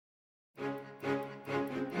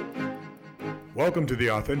Welcome to the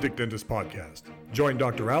Authentic Dentist Podcast. Join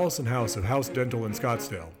Dr. Allison House of House Dental in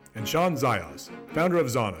Scottsdale and Shawn Zajas, founder of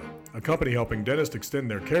Zajas, a company helping dentists extend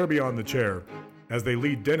their care beyond the chair as they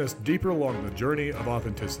lead dentists deeper along the journey of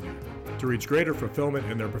authenticity to reach greater fulfillment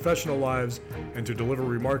in their professional lives and to deliver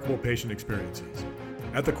remarkable patient experiences.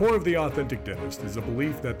 At the core of the Authentic Dentist is a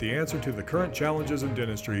belief that the answer to the current challenges in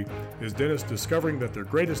dentistry is dentists discovering that their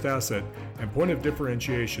greatest asset and point of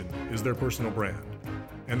differentiation is their personal brand,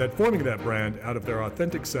 and that forming that brand out of their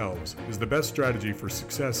authentic selves is the best strategy for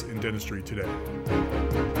success in dentistry today.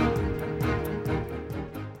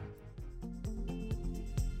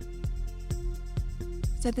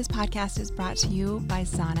 So this podcast is brought to you by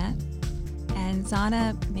Zajas, and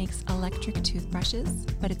Zajas makes electric toothbrushes,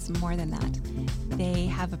 but it's more than that. They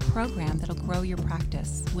have a program that'll grow your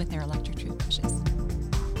practice with their electric toothbrushes.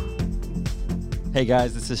 Hey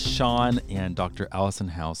guys, this is Shawn and Dr. Allison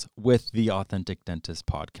House with the Authentic Dentist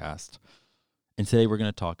Podcast. And today we're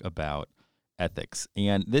going to talk about ethics.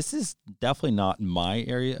 And this is definitely not my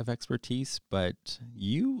area of expertise, but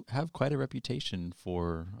you have quite a reputation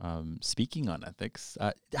for speaking on ethics.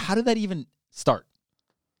 How did that even start?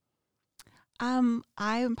 I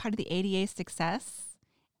am part of the ADA Success,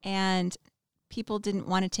 and people didn't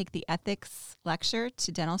want to take the ethics lecture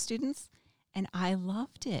to dental students. And I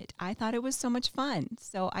loved it. I thought it was so much fun.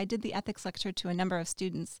 So I did the ethics lecture to a number of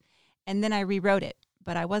students, and then I rewrote it.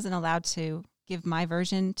 But I wasn't allowed to give my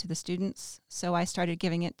version to the students, so I started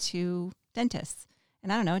giving it to dentists.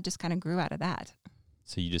 And I don't know, it just kind of grew out of that.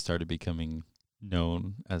 So you just started becoming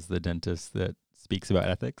known as the dentist that speaks about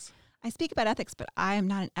ethics? I speak about ethics, but I am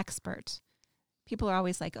not an expert. People are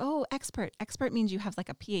always like, oh, expert. Expert means you have like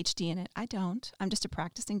a PhD in it. I don't. I'm just a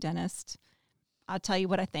practicing dentist. I'll tell you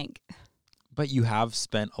what I think. But you have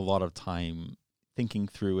spent a lot of time thinking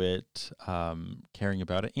through it, caring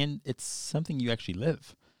about it, and it's something you actually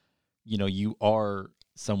live. You know, you are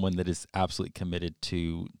someone that is absolutely committed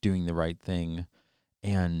to doing the right thing,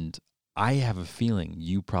 and I have a feeling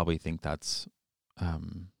you probably think that's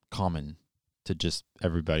common to just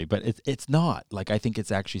everybody, but it's not. Like, I think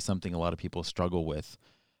it's actually something a lot of people struggle with.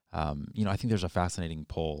 I think there's a fascinating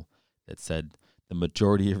poll that said the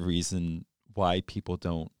majority of reason why people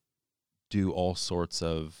don't do all sorts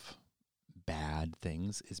of bad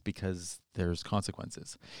things is because there's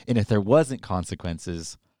consequences. And if there wasn't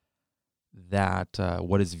consequences, that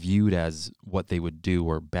what is viewed as what they would do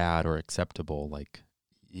or bad or acceptable, like,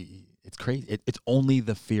 it's crazy. It's only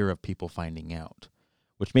the fear of people finding out,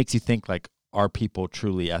 which makes you think, like, are people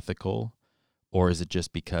truly ethical, or is it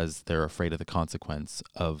just because they're afraid of the consequence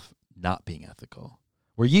of not being ethical?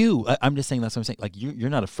 I'm just saying, that's what I'm saying. Like, you're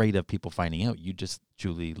not afraid of people finding out. You just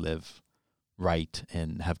truly live right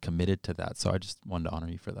and have committed to that. So I just wanted to honor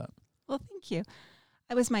you for that. Well, thank you.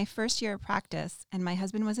 It was my first year of practice, and my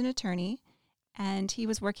husband was an attorney, and he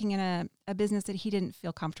was working in a business that he didn't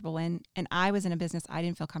feel comfortable in, and I was in a business I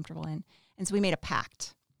didn't feel comfortable in. And so we made a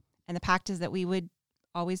pact, and the pact is that we would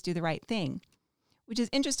always do the right thing, which is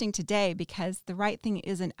interesting today because the right thing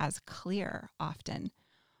isn't as clear often,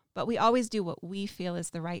 but we always do what we feel is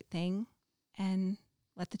the right thing and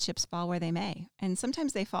let the chips fall where they may. And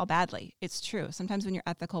sometimes they fall badly. It's true. Sometimes when you're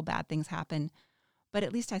ethical, bad things happen, but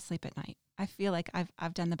at least I sleep at night. I feel like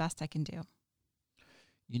I've done the best I can do.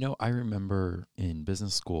 You know, I remember in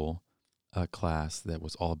business school a class that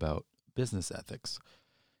was all about business ethics.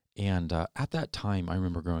 And at that time, I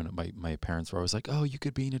remember growing up, my parents were always like, oh, you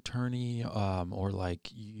could be an attorney, or like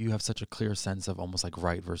you have such a clear sense of almost like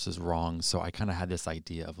right versus wrong. So I kind of had this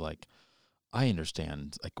idea of like, I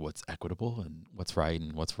understand like what's equitable and what's right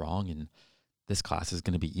and what's wrong, and this class is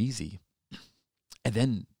going to be easy. And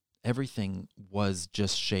then everything was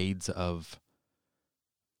just shades of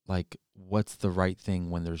like, what's the right thing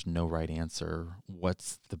when there's no right answer?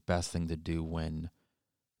 What's the best thing to do when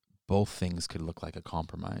both things could look like a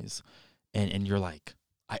compromise? And you're like,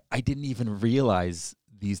 I didn't even realize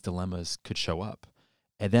these dilemmas could show up.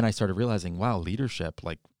 And then I started realizing, wow, leadership,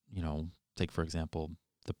 like, take for example,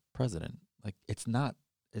 the president. Like, it's not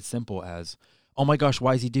as simple as, oh my gosh,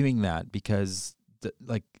 why is he doing that? Because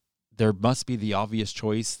there must be the obvious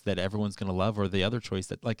choice that everyone's going to love, or the other choice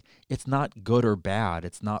that, like, it's not good or bad.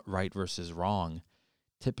 It's not right versus wrong.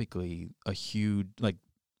 Typically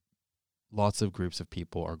lots of groups of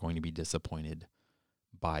people are going to be disappointed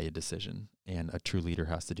by a decision, and a true leader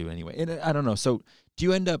has to do it anyway. And I don't know. So do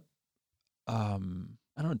you end up,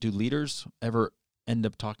 do leaders ever end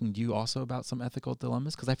up talking to you also about some ethical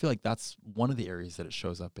dilemmas? Because I feel like that's one of the areas that it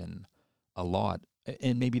shows up in a lot.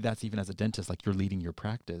 And maybe that's even as a dentist, like you're leading your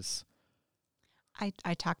practice.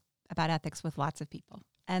 I talk about ethics with lots of people,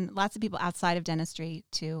 and lots of people outside of dentistry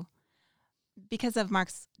too. because of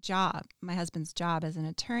Mark's job, my husband's job as an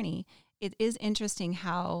attorney, it is interesting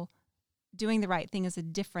how doing the right thing is a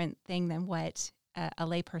different thing than what a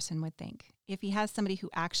layperson would think. If he has somebody who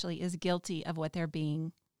actually is guilty of what they're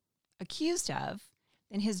being accused of,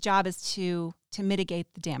 then his job is to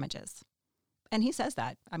mitigate the damages. And he says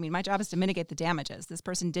that. I mean, my job is to mitigate the damages. This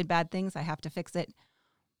person did bad things. I have to fix it.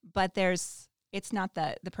 But it's not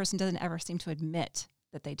that the person doesn't ever seem to admit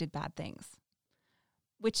that they did bad things,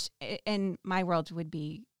 which in my world would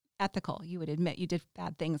be ethical. You would admit you did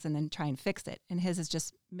bad things and then try and fix it. And his is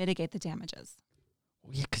just mitigate the damages.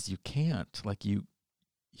 Well, yeah, because you can't. Like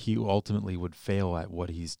he ultimately would fail at what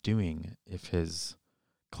he's doing if his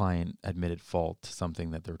client admitted fault to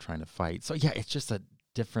something that they're trying to fight. So yeah, it's just a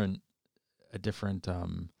different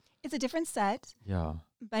it's a different set. Yeah.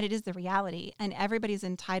 But it is the reality, and everybody's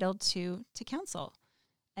entitled to counsel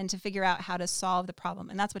and to figure out how to solve the problem.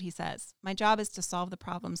 And that's what he says. My job is to solve the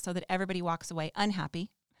problem so that everybody walks away unhappy,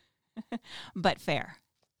 but fair.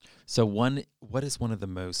 So what is one of the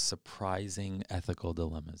most surprising ethical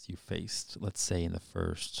dilemmas you faced, let's say in the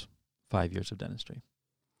first 5 years of dentistry?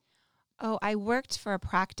 Oh, I worked for a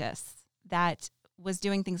practice that was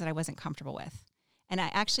doing things that I wasn't comfortable with. And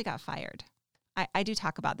I actually got fired. I do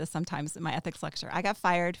talk about this sometimes in my ethics lecture. I got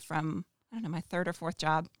fired from, my third or fourth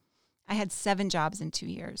job. I had 7 jobs in 2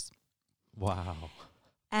 years. Wow.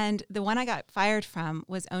 And the one I got fired from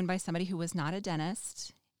was owned by somebody who was not a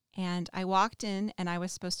dentist. And I walked in and I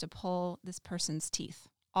was supposed to pull this person's teeth,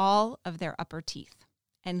 all of their upper teeth,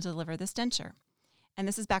 and deliver this denture. And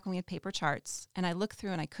this is back when we had paper charts. And I looked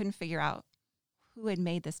through and I couldn't figure out who had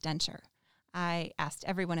made this denture. I asked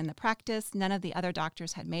everyone in the practice. None of the other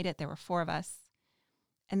doctors had made it. There were 4 of us.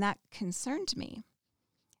 And that concerned me.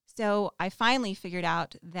 So I finally figured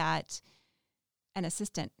out that an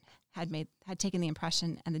assistant had taken the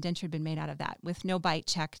impression and the denture had been made out of that with no bite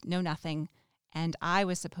check, no nothing. And I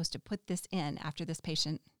was supposed to put this in after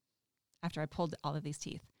I pulled all of these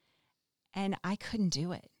teeth. And I couldn't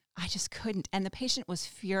do it. I just couldn't. And the patient was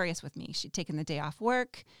furious with me. She'd taken the day off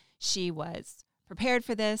work. She was prepared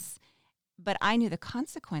for this. But I knew the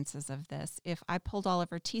consequences of this. If I pulled all of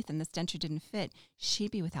her teeth and this denture didn't fit, she'd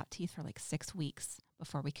be without teeth for like 6 weeks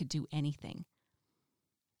before we could do anything.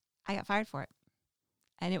 I got fired for it.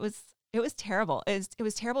 And it was terrible. It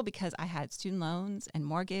was terrible because I had student loans and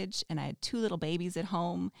mortgage, and I had 2 little babies at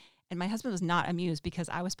home. And my husband was not amused because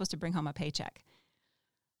I was supposed to bring home a paycheck.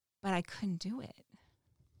 But I couldn't do it.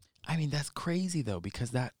 I mean, that's crazy though, because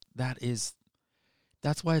that's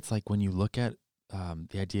why it's like when you look at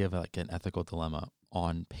the idea of like an ethical dilemma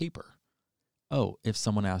on paper. Oh, if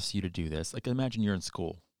someone asks you to do this, like imagine you're in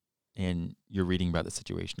school and you're reading about the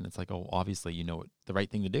situation. It's like, oh, obviously, you know what the right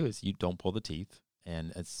thing to do is you don't pull the teeth,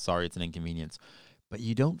 and it's an inconvenience. But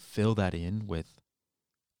you don't fill that in with,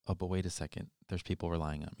 oh, but wait a second, there's people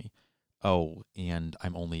relying on me. Oh, and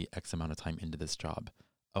I'm only X amount of time into this job.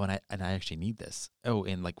 Oh, and I actually need this. Oh,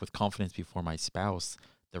 and like with confidence before my spouse,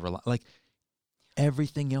 like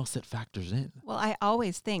everything else that factors in. Well, I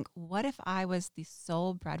always think, what if I was the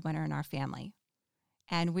sole breadwinner in our family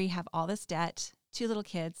and we have all this debt, 2 little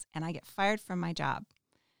kids, and I get fired from my job?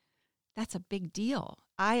 That's a big deal.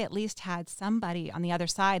 I at least had somebody on the other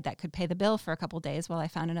side that could pay the bill for a couple of days while I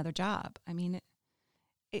found another job. I mean,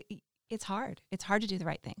 it's hard. It's hard to do the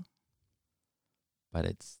right thing. But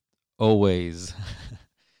it's always,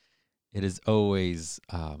 it is always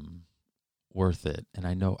worth it. And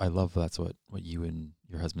I love that's what you and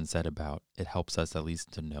your husband said about it helps us at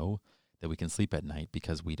least to know that we can sleep at night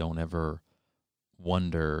because we don't ever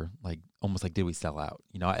wonder, like almost like, did we sell out?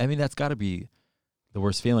 You know, I mean, that's got to be the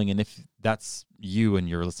worst feeling. And if that's you and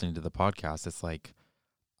you're listening to the podcast, it's like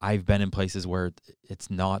I've been in places where it's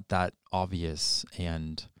not that obvious.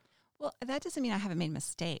 And well, that doesn't mean I haven't made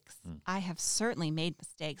mistakes. I have certainly made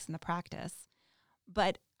mistakes in the practice,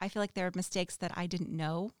 but I feel like there are mistakes that I didn't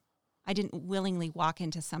know. I didn't willingly walk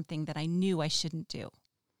into something that I knew I shouldn't do.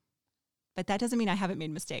 But that doesn't mean I haven't made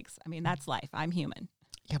mistakes. I mean, that's life. I'm human.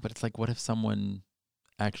 Yeah, but it's like, what if someone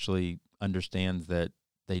actually understands that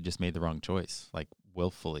they just made the wrong choice, like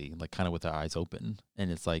willfully, like kind of with their eyes open, and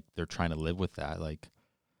it's like they're trying to live with that? Like,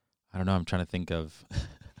 I don't know. I'm trying to think of.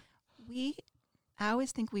 I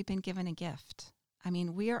always think we've been given a gift. I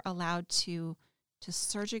mean, we are allowed to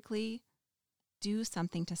surgically do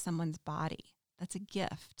something to someone's body. That's a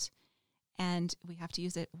gift. And we have to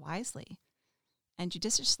use it wisely and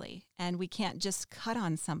judiciously. And we can't just cut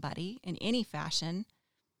on somebody in any fashion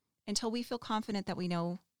until we feel confident that we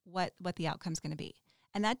know what the outcome is going to be.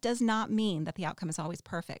 And that does not mean that the outcome is always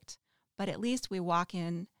perfect, but at least we walk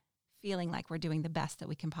in feeling like we're doing the best that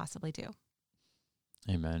we can possibly do.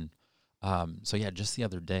 Amen. So yeah, just the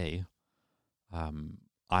other day,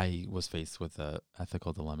 I was faced with a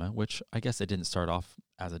ethical dilemma, which I guess it didn't start off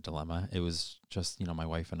as a dilemma. It was just, my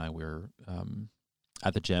wife and I were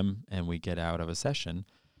at the gym, and we get out of a session,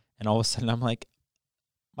 and all of a sudden I'm like,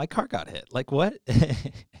 my car got hit. Like, what?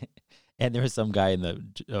 And there was some guy in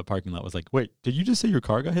the parking lot was like, wait, did you just say your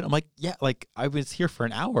car got hit? I'm like, yeah, like I was here for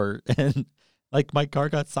an hour and like my car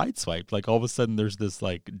got sideswiped. Like all of a sudden there's this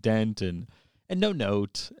like dent and no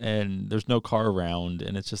note and there's no car around.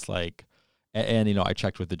 And it's just like, and I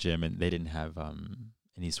checked with the gym and they didn't have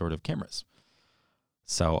any sort of cameras.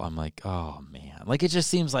 So I'm like, oh man, like it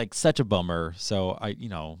just seems like such a bummer. So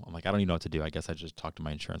I'm like, I don't even know what to do. I guess I just talked to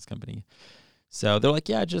my insurance company. So they're like,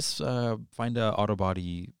 yeah, just find a auto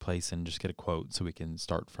body place and just get a quote so we can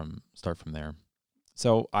start from there.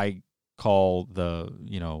 So I call the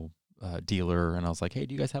dealer and I was like, hey,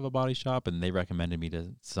 do you guys have a body shop? And they recommended me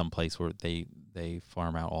to some place where they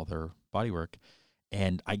farm out all their body work.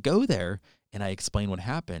 And I go there and I explain what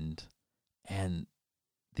happened, and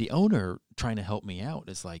the owner trying to help me out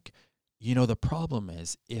is like, the problem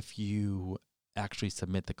is if you actually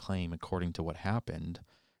submit the claim according to what happened,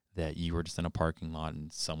 that you were just in a parking lot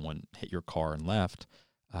and someone hit your car and left,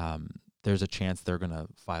 there's a chance they're going to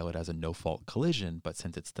file it as a no-fault collision. But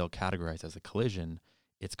since it's still categorized as a collision,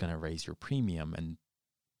 it's going to raise your premium, and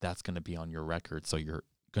that's going to be on your record. So you're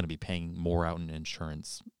going to be paying more out in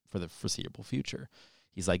insurance for the foreseeable future.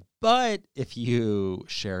 He's like, but if you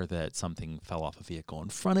share that something fell off a vehicle in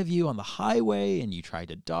front of you on the highway and you tried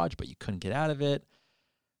to dodge but you couldn't get out of it,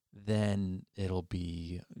 then it'll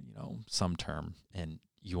be, some term and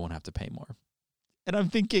you won't have to pay more. And I'm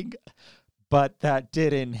thinking, but that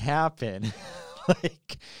didn't happen.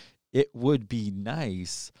 Like, it would be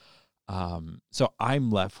nice. So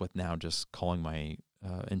I'm left with now just calling my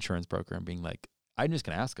insurance broker and being like, I'm just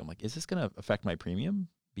going to ask him, like, is this going to affect my premium?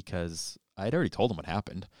 Because I'd already told him what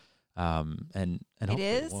happened. And it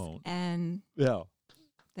is, it won't. and yeah.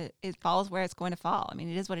 It falls where it's going to fall. I mean,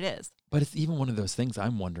 it is what it is. But it's even one of those things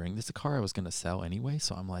I'm wondering, this is a car I was going to sell anyway.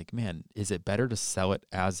 So I'm like, man, is it better to sell it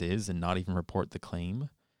as is and not even report the claim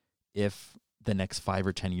if the next 5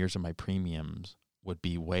 or 10 years of my premiums would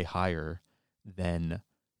be way higher than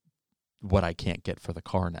what I can't get for the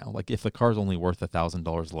car now? Like if the car is only worth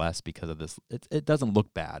 $1,000 less because of this, it doesn't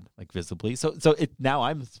look bad, like visibly. So now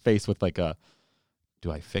I'm faced with like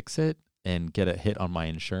do I fix it and get a hit on my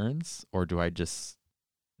insurance, or do I just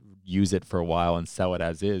use it for a while and sell it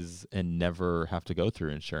as is and never have to go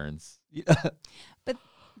through insurance? But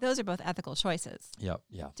those are both ethical choices. Yep.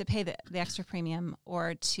 Yeah. To pay the extra premium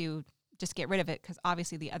or to just get rid of it, because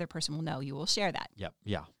obviously the other person will know you will share that. Yep.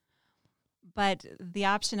 Yeah. But the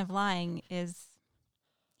option of lying is,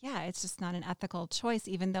 it's just not an ethical choice,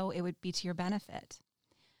 even though it would be to your benefit.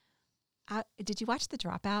 Did you watch The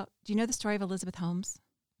Dropout? Do you know the story of Elizabeth Holmes?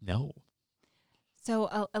 No.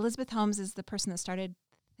 So Elizabeth Holmes is the person that started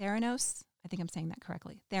Theranos. I think I'm saying that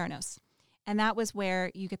correctly. Theranos. And that was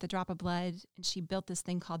where you get the drop of blood, and she built this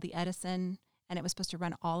thing called the Edison, and it was supposed to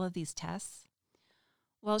run all of these tests.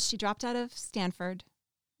 Well, she dropped out of Stanford,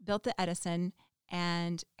 built the Edison,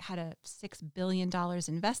 and had a $6 billion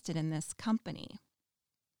invested in this company.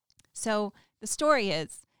 So the story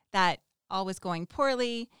is that all was going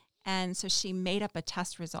poorly, and so she made up a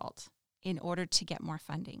test result in order to get more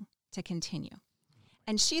funding to continue.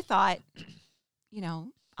 And she thought,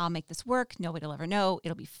 I'll make this work. Nobody will ever know.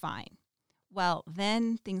 It'll be fine. Well,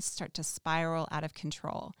 then things start to spiral out of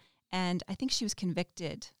control. And I think she was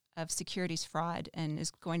convicted of securities fraud and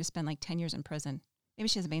is going to spend like 10 years in prison. Maybe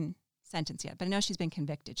she hasn't been sentenced yet, but I know she's been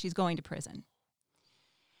convicted. She's going to prison.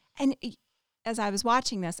 And as I was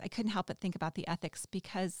watching this, I couldn't help but think about the ethics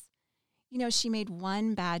because, she made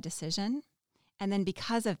one bad decision. And then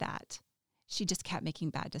because of that, she just kept making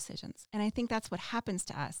bad decisions. And I think that's what happens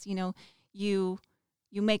to us. You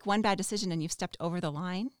make one bad decision and you've stepped over the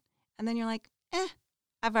line. And then you're like,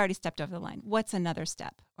 I've already stepped over the line. What's another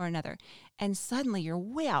step or another? And suddenly you're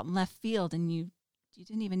way out in left field and you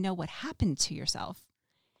didn't even know what happened to yourself.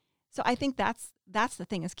 So I think that's the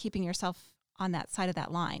thing, is keeping yourself on that side of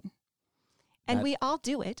that line. And we all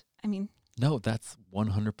do it. I mean. No, that's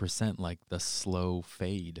 100% like the slow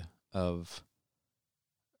fade of,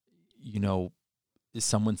 if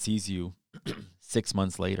someone sees you 6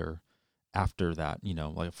 months later after that,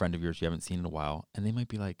 like a friend of yours you haven't seen in a while, and they might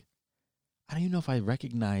be like, I don't even know if I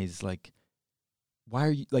recognize, like, why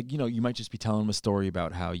are you, like, you might just be telling them a story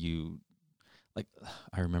about how you, like,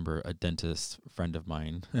 I remember a dentist friend of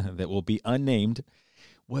mine that will be unnamed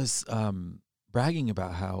was bragging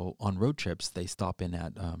about how on road trips they stop in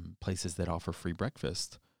at places that offer free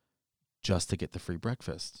breakfast just to get the free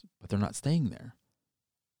breakfast, but they're not staying there.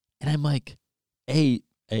 And I'm like, A,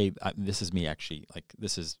 This is me actually. Like,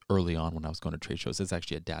 this is early on when I was going to trade shows. It's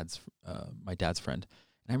actually my dad's friend.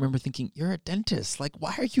 And I remember thinking, you're a dentist. Like,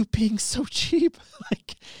 why are you being so cheap?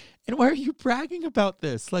 Like, and why are you bragging about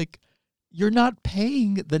this? Like, you're not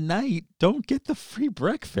paying the night. Don't get the free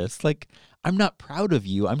breakfast. Like, I'm not proud of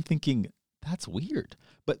you. I'm thinking, that's weird.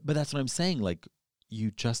 But that's what I'm saying. Like,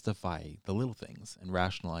 you justify the little things and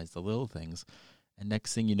rationalize the little things. And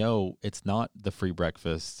next thing you know, it's not the free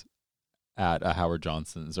breakfast at a Howard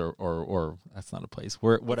Johnson's or that's not a place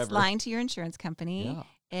where whatever. It's lying to your insurance company.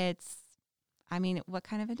 Yeah. What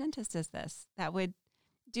kind of a dentist is this that would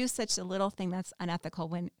do such a little thing that's unethical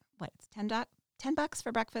when it's $10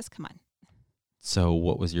 for breakfast? Come on. So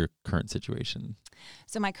what was your current situation?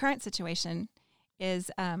 So my current situation is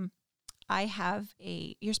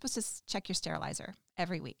you're supposed to check your sterilizer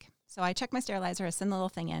every week. So I check my sterilizer, I send the little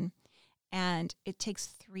thing in, and it takes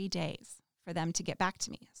 3 days for them to get back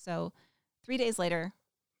to me. So 3 days later,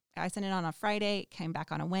 I sent it on a Friday, it came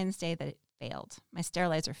back on a Wednesday that it failed. My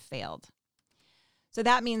sterilizer failed. So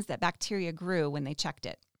that means that bacteria grew when they checked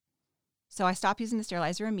it. So I stopped using the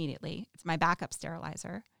sterilizer immediately. It's my backup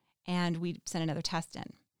sterilizer, and we sent another test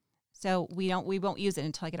in. So we won't use it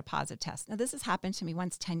until I get a positive test. Now, this has happened to me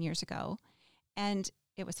once 10 years ago, and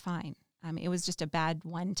it was fine. It was just a bad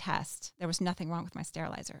one test. There was nothing wrong with my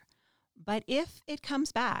sterilizer. But if it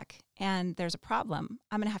comes back and there's a problem,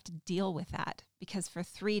 I'm going to have to deal with that because for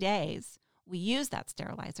 3 days, we use that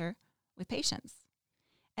sterilizer with patients.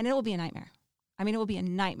 And it will be a nightmare. It will be a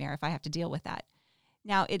nightmare if I have to deal with that.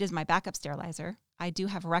 Now, it is my backup sterilizer. I do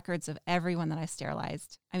have records of everyone that I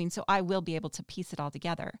sterilized. So I will be able to piece it all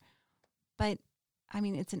together. But,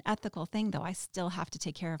 it's an ethical thing, though. I still have to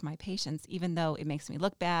take care of my patients, even though it makes me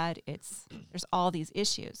look bad. There's all these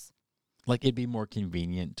issues. Like, it'd be more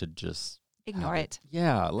convenient to just ignore it.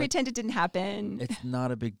 Yeah. Pretend it didn't happen. It's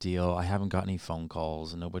not a big deal. I haven't got any phone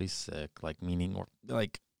calls and nobody's sick.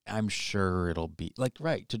 I'm sure it'll be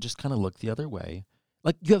to just kind of look the other way.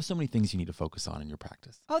 Like, you have so many things you need to focus on in your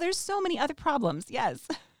practice. Oh, there's so many other problems. Yes.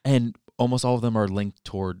 And almost all of them are linked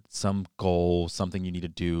toward some goal, something you need to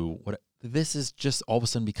do. This is just all of a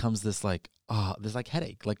sudden becomes this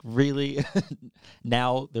headache. Like, really?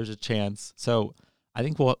 Now there's a chance. So I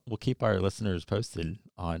think we'll keep our listeners posted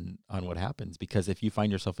on what happens, because if you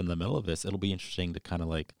find yourself in the middle of this, it'll be interesting to kind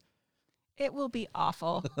of It will be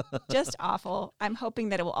awful, just awful. I'm hoping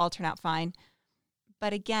that it will all turn out fine.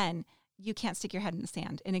 But again, you can't stick your head in the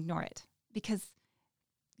sand and ignore it because,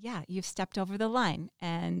 you've stepped over the line.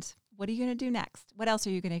 And what are you going to do next? What else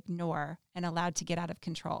are you going to ignore and allowed to get out of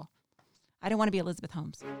control? I don't want to be Elizabeth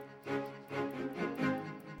Holmes.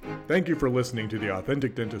 Thank you for listening to the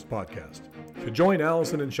Authentic Dentist Podcast. To join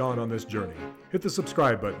Allison and Shawn on this journey, hit the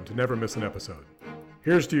subscribe button to never miss an episode.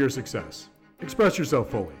 Here's to your success. Express yourself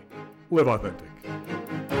fully. Live authentic.